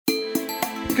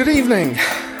Good evening.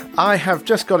 I have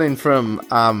just got in from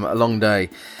a long day,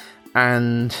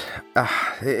 and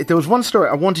there was one story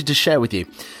I wanted to share with you.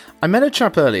 I met a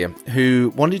chap earlier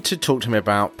who wanted to talk to me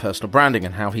about personal branding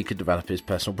and how he could develop his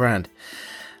personal brand.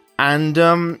 And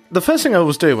the first thing I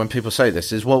always do when people say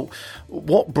this is, well,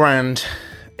 what brand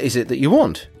is it that you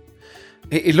want?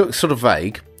 It looks sort of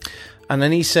vague. And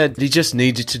then he said he just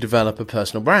needed to develop a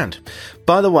personal brand.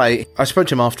 By the way, I spoke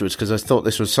to him afterwards because I thought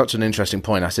this was such an interesting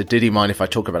point. I said, did he mind if I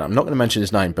talk about it? I'm not going to mention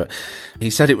his name, but he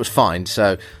said it was fine.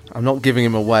 So I'm not giving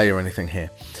him away or anything here.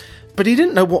 But he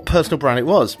didn't know what personal brand it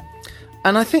was.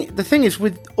 And I think the thing is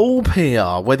with all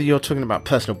PR, whether you're talking about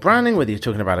personal branding, whether you're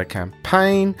talking about a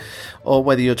campaign, or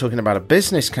whether you're talking about a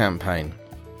business campaign,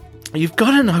 you've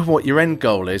got to know what your end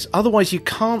goal is. Otherwise, you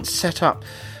can't set up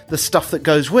the stuff that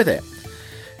goes with it.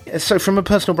 So from a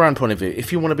personal brand point of view,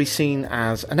 if you want to be seen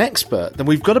as an expert, then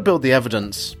we've got to build the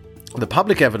evidence, the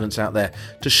public evidence out there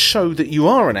to show that you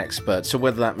are an expert. So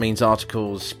whether that means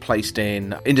articles placed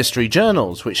in industry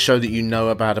journals which show that you know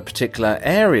about a particular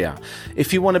area.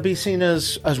 If you want to be seen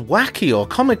as wacky or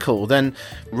comical, then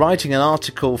writing an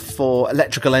article for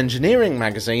Electrical Engineering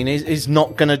magazine is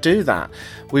not going to do that.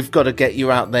 We've got to get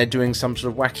you out there doing some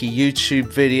sort of wacky YouTube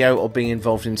video or being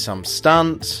involved in some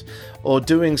stunts, or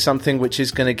doing something which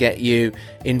is going to get you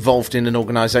involved in an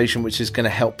organisation which is going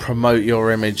to help promote your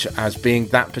image as being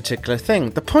that particular thing.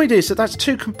 The point is that that's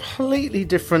two completely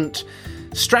different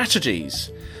strategies.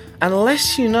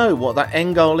 Unless you know what that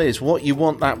end goal is, what you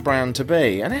want that brand to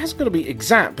be, and it hasn't got to be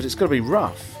exact, but it's got to be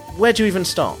rough. Where do you even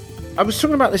start? I was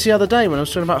talking about this the other day when I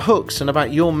was talking about hooks and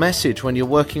about your message when you're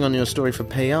working on your story for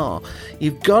PR.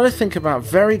 You've got to think about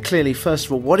very clearly, first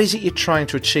of all, what is it you're trying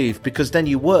to achieve? Because then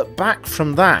you work back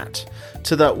from that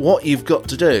to that what you've got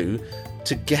to do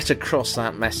to get across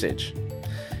that message.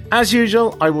 As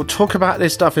usual, I will talk about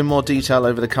this stuff in more detail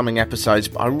over the coming episodes,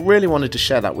 but I really wanted to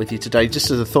share that with you today,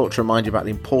 just as a thought to remind you about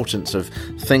the importance of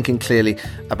thinking clearly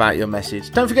about your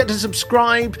message. Don't forget to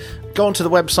subscribe, go onto the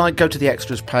website, go to the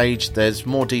extras page, there's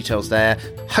more details there.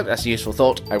 Hope that's a useful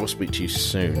thought. I will speak to you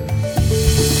soon.